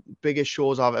doing biggest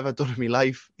shows I've ever done in my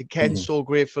life. Again, so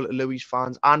grateful to Louis'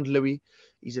 fans and Louis.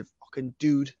 He's a fucking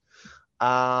dude.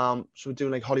 So we're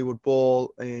doing like Hollywood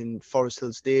Bowl in Forest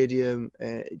Hill Stadium.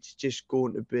 It's just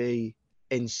going to be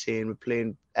insane. We're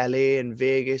playing LA and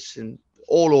Vegas and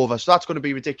all over. So that's going to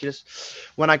be ridiculous.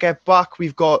 When I get back,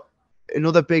 we've got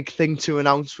another big thing to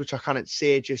announce, which I can't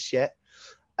say just yet.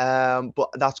 But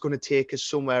that's going to take us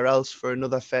somewhere else for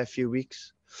another fair few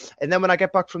weeks. And then when I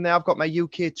get back from there, I've got my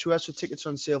UK tour, so tickets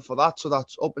on sale for that. So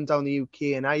that's up and down the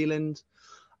UK and Ireland.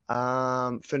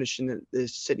 Finishing at the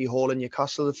City Hall in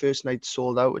Newcastle. The first night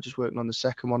sold out. We're just working on the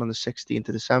second one on the 16th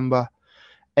of December.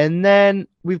 And then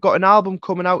we've got an album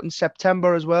coming out in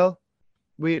September as well.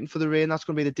 Waiting for the Rain. That's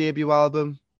going to be the debut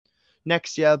album.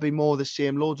 Next year, it'll be more of the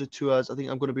same. Loads of tours. I think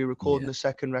I'm going to be recording the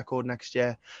second record next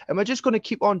year. And we're just going to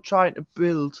keep on trying to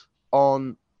build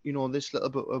on, this little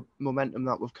bit of momentum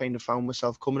that we've kind of found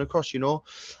myself coming across, I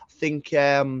think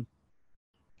we're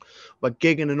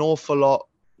gigging an awful lot.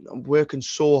 I'm working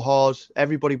so hard.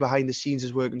 Everybody behind the scenes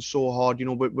is working so hard.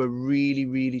 We're really,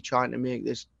 really trying to make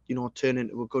this, turn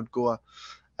into a good goer.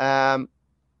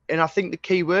 And I think the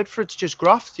key word for it's just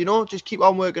graft, just keep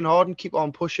on working hard and keep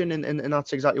on pushing. And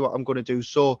that's exactly what I'm going to do.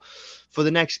 So for the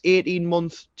next 18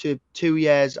 months to 2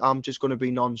 years, I'm just going to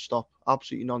be non-stop,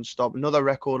 absolutely non-stop. Another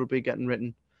record will be getting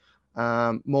written,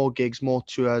 more gigs, more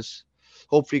tours.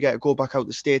 Hopefully go back out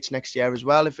the States next year as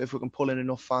well, if we can pull in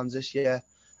enough fans this year.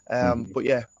 But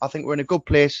yeah, I think we're in a good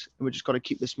place, and we just got to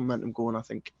keep this momentum going, I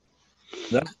think.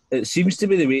 It seems to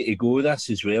be the way to go, this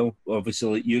as well.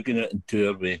 Obviously, like, you're going out on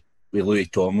tour with Louis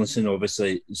Tomlinson.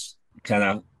 Obviously, it's kind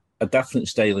of a different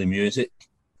style of music.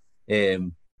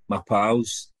 My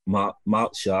pals,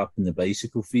 Mark Sharp and the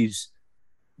Bicycle Thieves,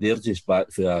 they're just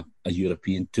back for a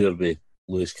European tour with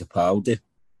Lewis Capaldi.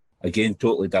 Again,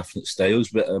 totally different styles,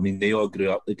 but I mean, they all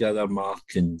grew up together.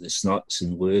 Mark and the Snuts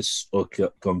and Lewis all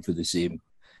come from the same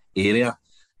area,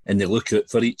 and they look out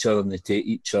for each other and they take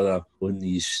each other on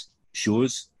these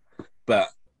shows. But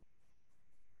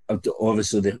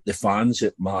obviously the fans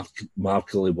that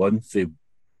Mark only won for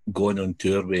going on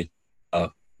tour with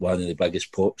one of the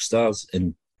biggest pop stars,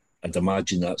 and I'd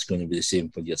imagine that's going to be the same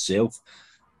for yourself.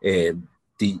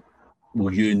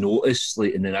 Will you notice,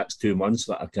 like, in the next 2 months,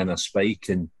 like, a kind of spike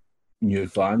in new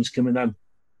fans coming in?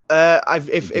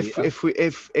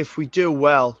 If we do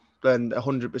well, then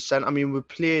 100%. I mean,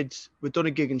 we've done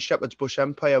a gig in Shepherd's Bush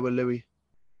Empire with Louis,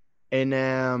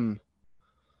 and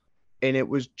it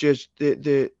was just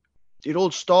it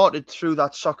all started through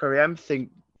that Soccer AM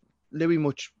thing. Louis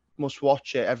much must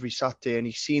watch it every Saturday, and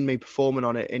he's seen me performing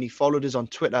on it, and he followed us on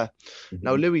Twitter. Mm-hmm.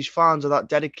 Now, Louis' fans are that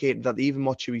dedicated that they even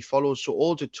watch who he follows. So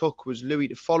all it took was Louis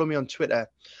to follow me on Twitter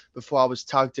before I was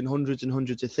tagged in hundreds and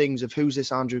hundreds of things of who's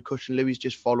this Andrew Cushin. Louis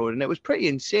just followed, and it was pretty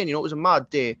insane. You know, it was a mad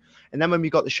day. And then when we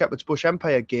got the Shepherd's Bush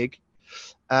Empire gig,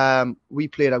 we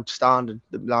played outstanding.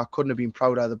 I couldn't have been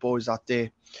prouder of the boys that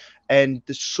day. And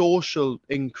the social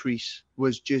increase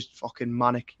was just fucking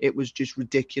manic. It was just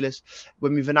ridiculous.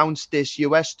 When we've announced this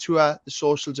US tour, the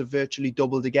socials have virtually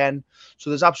doubled again. So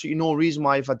there's absolutely no reason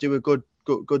why, if I do a good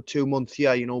 2 month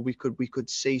year, you know, we could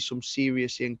see some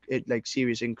serious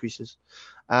increases.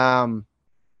 It's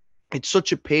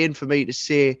such a pain for me to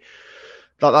say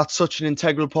that that's such an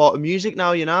integral part of music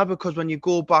now, you know, because when you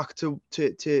go back to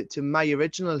my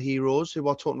original heroes who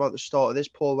were talking about at the start of this,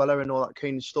 Paul Weller and all that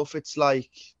kind of stuff, it's like,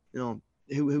 you know,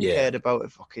 who cared about a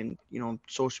fucking, you know,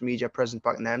 social media presence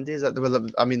back in them days? I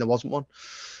mean, there wasn't one.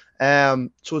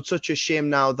 So it's such a shame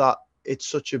now that it's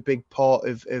such a big part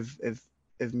of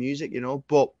music, you know.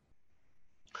 But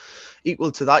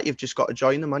equal to that, you've just got to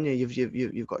join them, and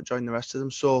you've got to join the rest of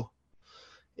them. So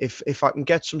if I can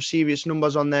get some serious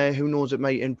numbers on there, who knows, it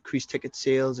might increase ticket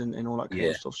sales and all that kind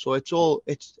of stuff. So it's all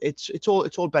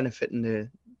benefiting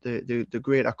the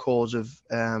greater cause of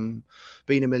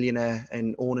being a millionaire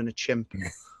and owning a chimp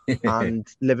and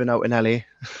living out in LA.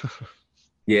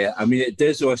 Yeah, I mean, it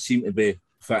does all seem to be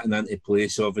fitting into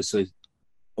place, obviously,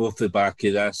 off the back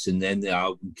of this, and then the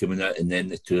album coming out, and then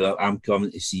the tour. I'm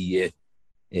coming to see you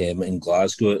in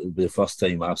Glasgow. It'll be the first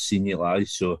time I've seen you live,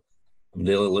 so I'm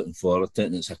really looking forward to it,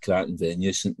 and it's a cracking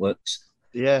venue, St. Luke's.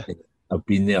 Yeah. I've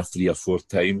been there 3 or 4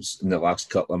 times in the last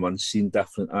couple of months, seen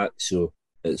different acts, so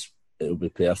it'll be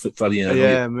perfect for you. And I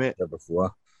know you've mate. been there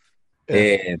before.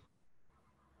 Yeah.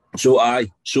 So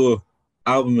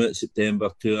album out September,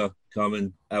 tour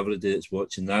coming. Everybody that's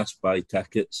watching this, buy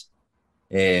tickets.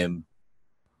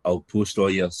 I'll post all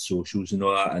your socials and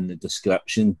all that in the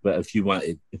description. But if you want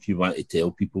to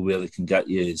tell people where they can get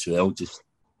you as well, just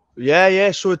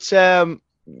So it's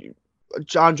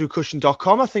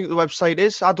andrewcushin.com, I think the website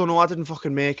is. I don't know, I didn't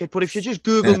fucking make it. But if you just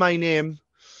Google my name,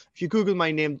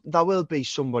 there will be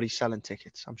somebody selling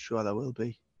tickets. I'm sure there will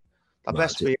be. The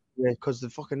best be, because they're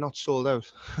fucking not sold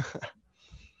out.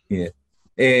 Yeah.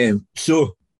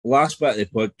 So last bit of the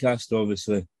podcast,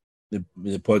 obviously, the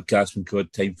podcast been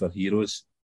called Time for Heroes.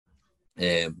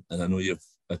 And I know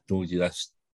I told you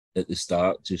this at the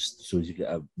start, just so you get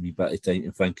a wee bit of time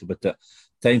to think about it.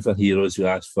 Time for Heroes, we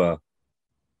asked for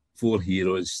 4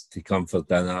 heroes to come for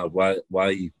dinner. Why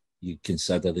you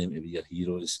consider them to be your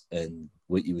heroes and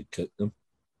what you would cook them?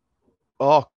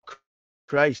 Oh,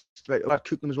 Christ. Right, I'd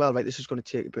cook them as well. Right, this is going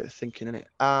to take a bit of thinking, innit?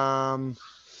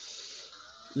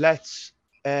 Let's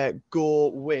go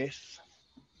with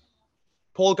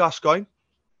Paul Gascoigne,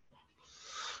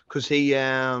 because he's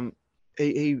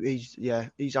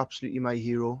absolutely my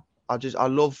hero. I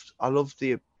love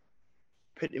the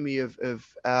epitome of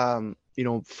you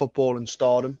know, football and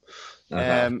stardom.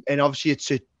 And obviously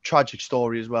it's a tragic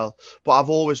story as well. But I've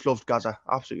always loved Gaza.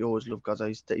 Absolutely always loved Gaza.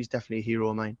 He's definitely a hero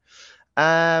of mine.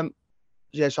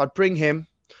 So I'd bring him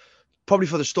probably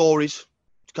for the stories.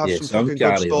 To have some fucking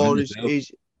good stories. Well.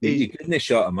 You couldn't have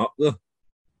shot him up though.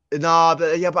 Nah,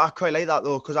 but I quite like that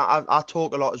though, because I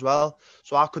talk a lot as well,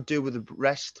 so I could do with the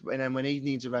rest, and then when he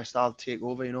needs a rest, I'll take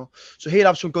over, you know. So he'd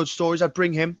have some good stories. I'd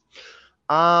bring him.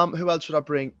 Who else would I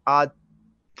bring? I'd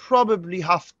probably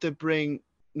have to bring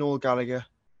Noel Gallagher.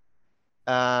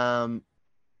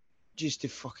 Just to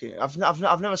fucking,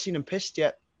 I've never seen him pissed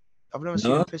yet. I've never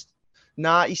seen him pissed.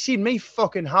 Nah, he's seen me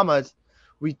fucking hammered.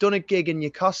 We'd done a gig in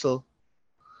Newcastle,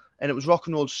 and it was Rock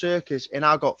and Roll Circus, and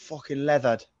I got fucking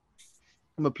leathered.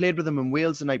 And we played with him in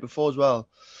Wales the night before as well.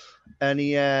 And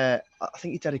he, I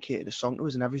think he dedicated a song to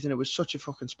us and everything. It was such a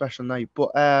fucking special night.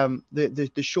 But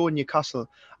the show in Newcastle,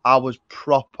 I was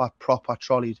proper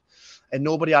trolleyed, and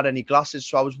nobody had any glasses.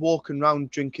 So I was walking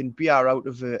around drinking beer out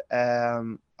of a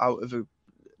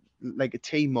like a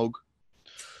tea mug,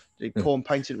 like pouring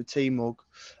pints into a tea mug.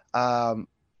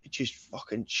 Just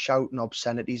fucking shouting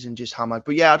obscenities and just hammered.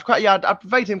 But yeah, I'd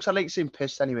provide him because I like to see him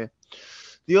pissed anyway.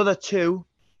 The other two.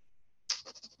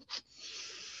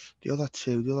 Let's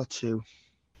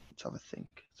have a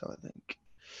think.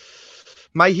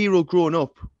 My hero growing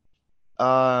up,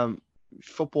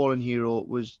 footballing hero,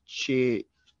 was Shea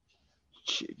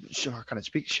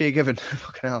Given.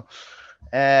 Fucking hell.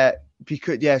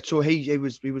 So he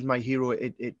was my hero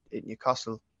at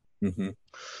Newcastle. Mm-hmm.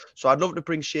 So I'd love to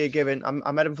bring Shea Given.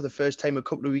 I met him for the first time a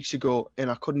couple of weeks ago, and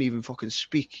I couldn't even fucking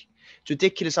speak. it's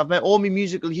ridiculous. I've met all my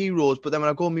musical heroes, but then when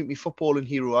I go and meet my footballing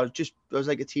hero, I was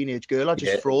like a teenage girl. I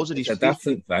just froze at his feet. It's a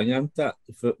different thing, isn't it?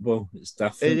 The football, it's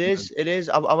different. It is.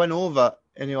 I went over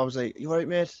and I was like, "You all right,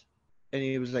 mate?" And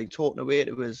he was like talking away.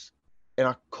 And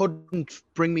I couldn't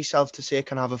bring myself to say,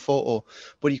 "Can I have a photo?"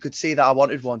 But you could see that I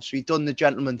wanted one. So he'd done the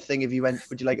gentleman thing. If he went,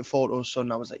 "Would you like a photo,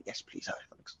 son?" I was like, "Yes, please,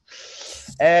 thanks."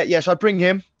 So I'd bring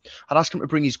him. I'd ask him to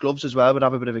bring his gloves as well. We'd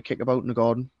have a bit of a kickabout in the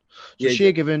garden. So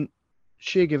Shea Given,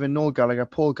 Noel Gallagher,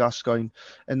 Paul Gascoigne,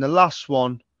 and the last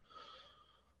one,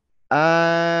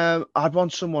 I'd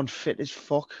want someone fit as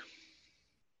fuck.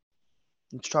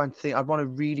 I'm trying to think. I'd want a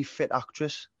really fit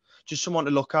actress, just someone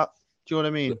to look at. Do you know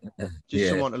what I mean? Just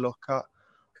someone to look at.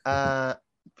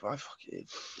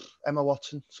 Emma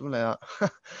Watson, something like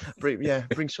that.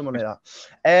 bring someone like that.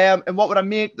 And what would I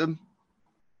make them?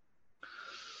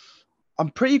 I'm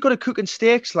pretty good at cooking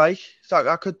steaks, like so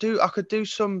I could do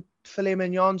some filet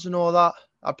mignons and all that.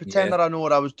 I'd pretend that I know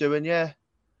what I was doing, yeah.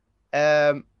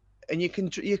 And you can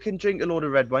drink a load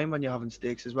of red wine when you're having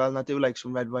steaks as well, and I do like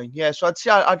some red wine. Yeah, so I'd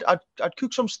say I'd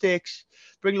cook some steaks,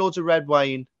 bring loads of red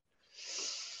wine,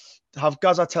 have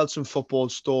Gaza tell some football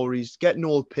stories, get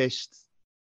Noel pissed,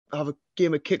 have a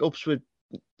game of kick-ups with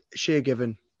Shea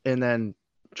Given, and then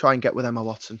try and get with Emma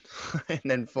Watson, and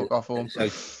then fuck off home.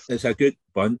 It's a good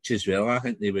bunch as well. I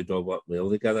think they would all work well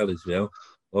together as well.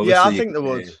 Obviously, yeah, I think they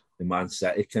would. The Man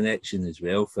City connection as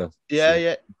well.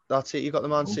 Yeah, that's it. You got the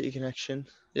Man City connection.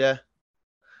 Yeah.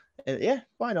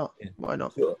 Why not? Yeah. Why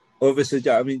not? So, obviously,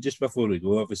 I mean, just before we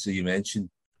go, obviously you mentioned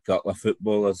a couple of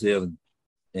footballers there,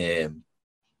 and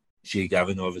Shea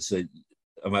Given, obviously.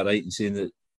 Am I right in saying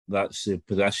that that's the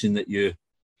position that you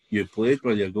played?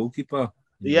 Were you a goalkeeper?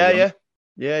 Yeah.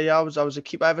 I was a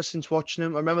keeper ever since watching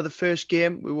him. I remember the first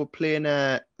game we were playing.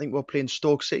 I think we were playing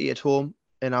Stoke City at home,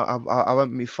 and I went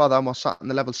with my father and I sat in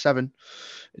the level 7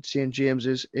 at St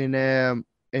James's and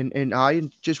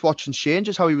just watching Shane,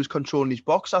 just how he was controlling his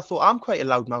box. I thought I'm quite a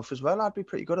loud mouth as well. I'd be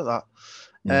pretty good at that.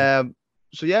 Mm.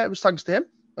 So yeah, it was thanks to him.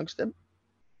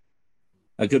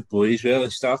 A good boy as well. He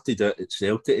started at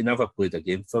Celtic. He never played a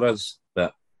game for us,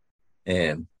 but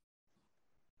a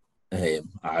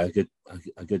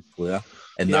good player.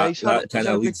 And that kind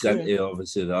of leads into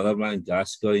obviously the other man,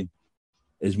 Gascoigne.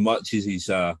 As much as he's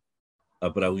a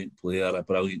brilliant player, a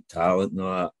brilliant talent, and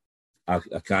all that, I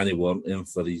can't warrant him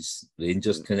for his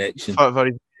Rangers connection. For his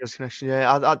Rangers connection, yeah.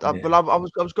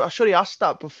 I should have asked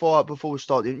that before we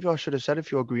started the interview. I should have said if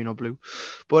you're green or blue.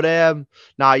 But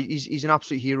he's an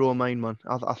absolute hero of mine, man.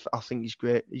 I think he's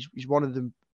great. He's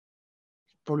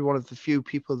probably one of the few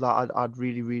people that I'd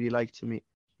really like to meet.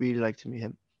 Really like to meet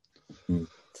him.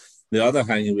 The other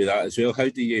thing with that as well, how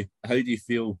do you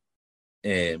feel?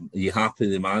 Are you happy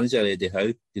with the manager, Eddie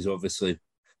Howe? Because obviously,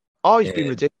 he's been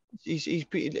ridiculous. He's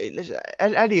been, listen,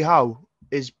 Eddie Howe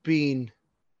has been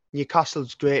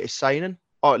Newcastle's greatest signing,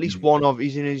 or at least one of.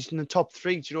 He's in the top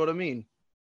 3. Do you know what I mean?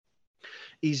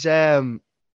 He's for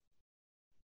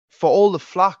all the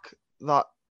flack that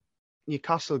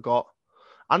Newcastle got,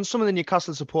 and some of the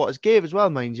Newcastle supporters gave as well,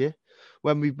 mind you,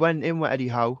 when we went in with Eddie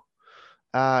Howe,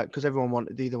 because everyone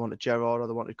either wanted Gerrard or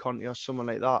they wanted Conte or someone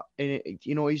like that. And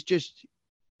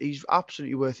he's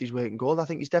absolutely worth his weight in gold. I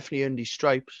think he's definitely earned his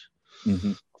stripes.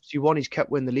 Mm-hmm. He won, he's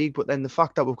kept winning the league, but then the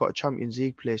fact that we've got a Champions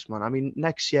League place, man. I mean,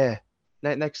 next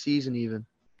season even,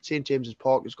 St James's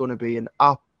Park is going to be an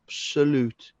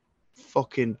absolute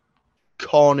fucking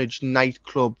carnage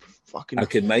nightclub. Fucking, I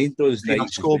can mind those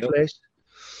nights. Place.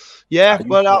 Yeah,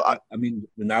 I mean,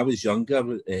 when I was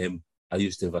younger, I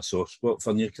used to have a soft spot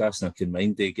for Newcastle. And I can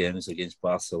mind the games against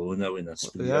Barcelona when I was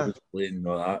playing and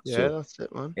all that. Yeah, so, that's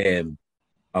it, man.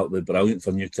 It was brilliant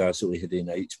for Newcastle. We had the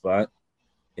nights back.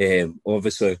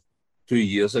 Obviously, 2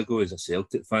 years ago, as a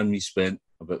Celtic fan, we spent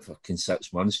about fucking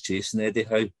 6 months chasing Eddie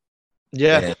Howe.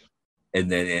 Yeah. And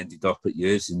then ended up at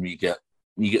yours, and we get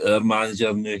our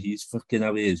manager now. He's fucking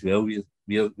away as well. We're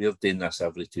doing this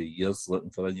every 2 years, looking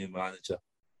for a new manager.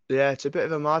 Yeah, it's a bit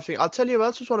of a mad thing. I'll tell you who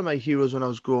else was one of my heroes when I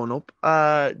was growing up.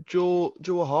 Joe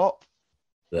Hart.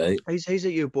 Right. He's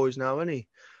at you boys now, isn't he?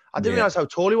 I didn't realise how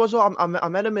tall he was. I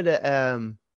met him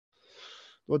at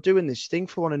we're doing this thing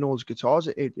for one of Noel's guitars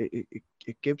at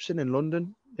Gibson in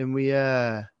London, and we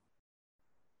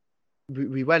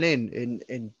went in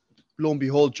and lo and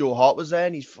behold, Joe Hart was there,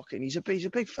 and he's a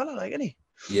big fella, like, isn't he?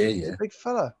 Yeah, he's a big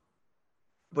fella.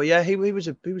 But yeah, he was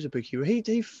a big hero.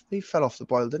 He fell off the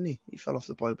boil, didn't he? He fell off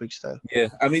the boil big style. Yeah,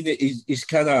 I mean he's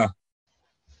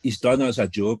done as a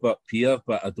job up here,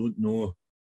 but I don't know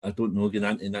going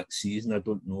into next season. I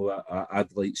don't know.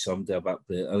 I'd like somebody a bit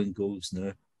better in goals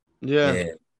now.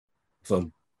 Yeah.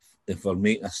 For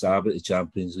making a stab at the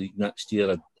Champions League next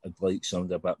year, I'd like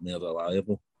somebody a bit more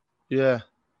reliable. Yeah.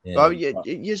 Well, you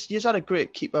had a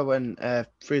great keeper when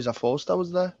Fraser Forster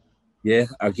was there. Yeah,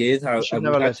 again, You should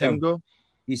never let him go.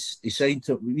 He signed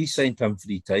him. We signed him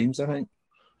 3 times, I think.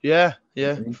 Yeah.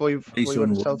 Before you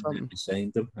went to Southampton. We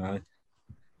signed him.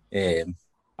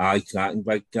 Cracking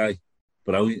big guy,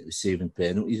 brilliant at saving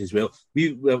penalties as well.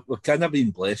 We're kind of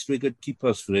been blessed with good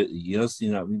keepers throughout the years.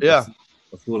 You know what I mean? Yeah.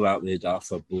 Before that, we had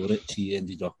Arthur Boric. He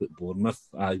ended up at Bournemouth.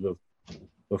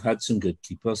 We've had some good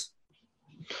keepers.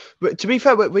 But to be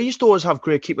fair, we used to always have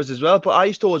great keepers as well. But I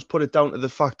used to always put it down to the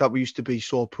fact that we used to be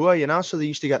so poor, so they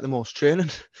used to get the most training.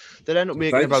 They'd end up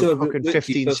making about fucking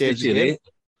 15 saves a game.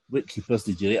 What keepers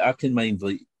did you rate? I can mind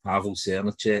like Pavel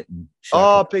Cernacek and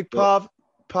Big Pav.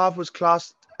 Pav was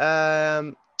class.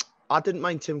 I didn't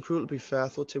mind Tim Krul, to be fair. I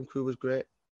thought Tim Krul was great.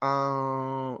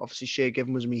 Obviously, Shea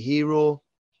Given was my hero.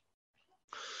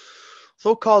 I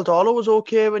thought Carl Darlow was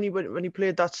okay when he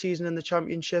played that season in the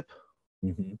Championship.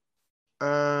 Mm-hmm.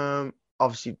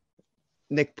 Obviously,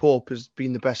 Nick Pope has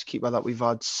been the best keeper that we've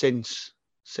had since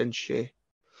Shea.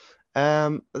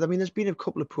 There's been a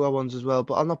couple of poor ones as well,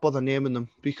 but I'll not bother naming them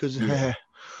because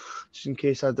just in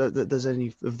case there's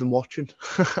any of them watching.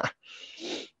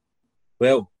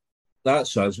 Well,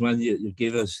 that's us, man. You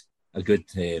gave us a good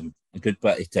bit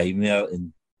of time there,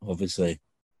 and obviously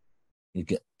you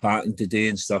get parting today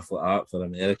and stuff like that for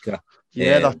America.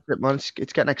 Yeah, that's it, man. It's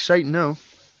getting exciting now.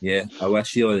 Yeah, I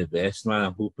wish you all the best, man.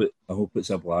 I hope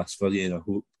it's a blast for you, and I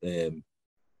hope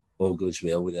all goes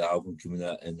well with the album coming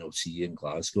out, and I'll see you in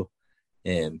Glasgow.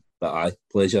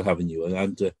 Pleasure having you on,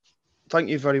 Andrew. Thank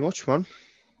you very much, man.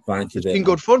 Thank you. It's been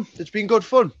good fun. It's been good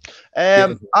fun.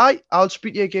 I'll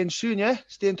speak to you again soon. Yeah,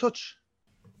 stay in touch.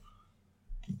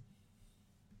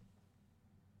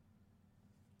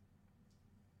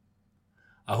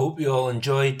 I hope you all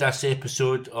enjoyed this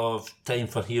episode of Time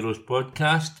for Heroes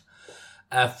podcast.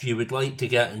 If you would like to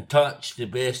get in touch, the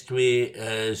best way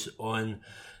is on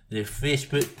the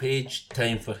Facebook page,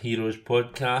 Time for Heroes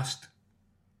podcast,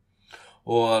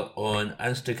 or on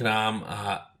Instagram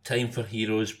at Time for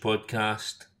Heroes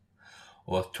podcast,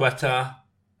 or Twitter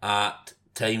at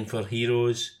Time for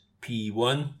Heroes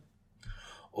P1,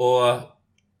 or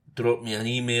drop me an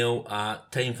email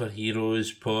at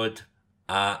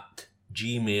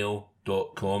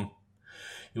timeforheroespod@gmail.com.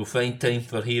 You'll find Time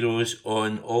for Heroes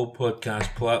on all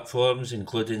podcast platforms,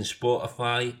 including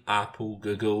Spotify, Apple,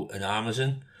 Google, and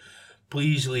Amazon.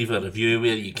 Please leave a review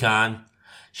where you can,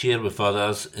 share with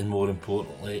others, and more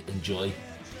importantly, enjoy.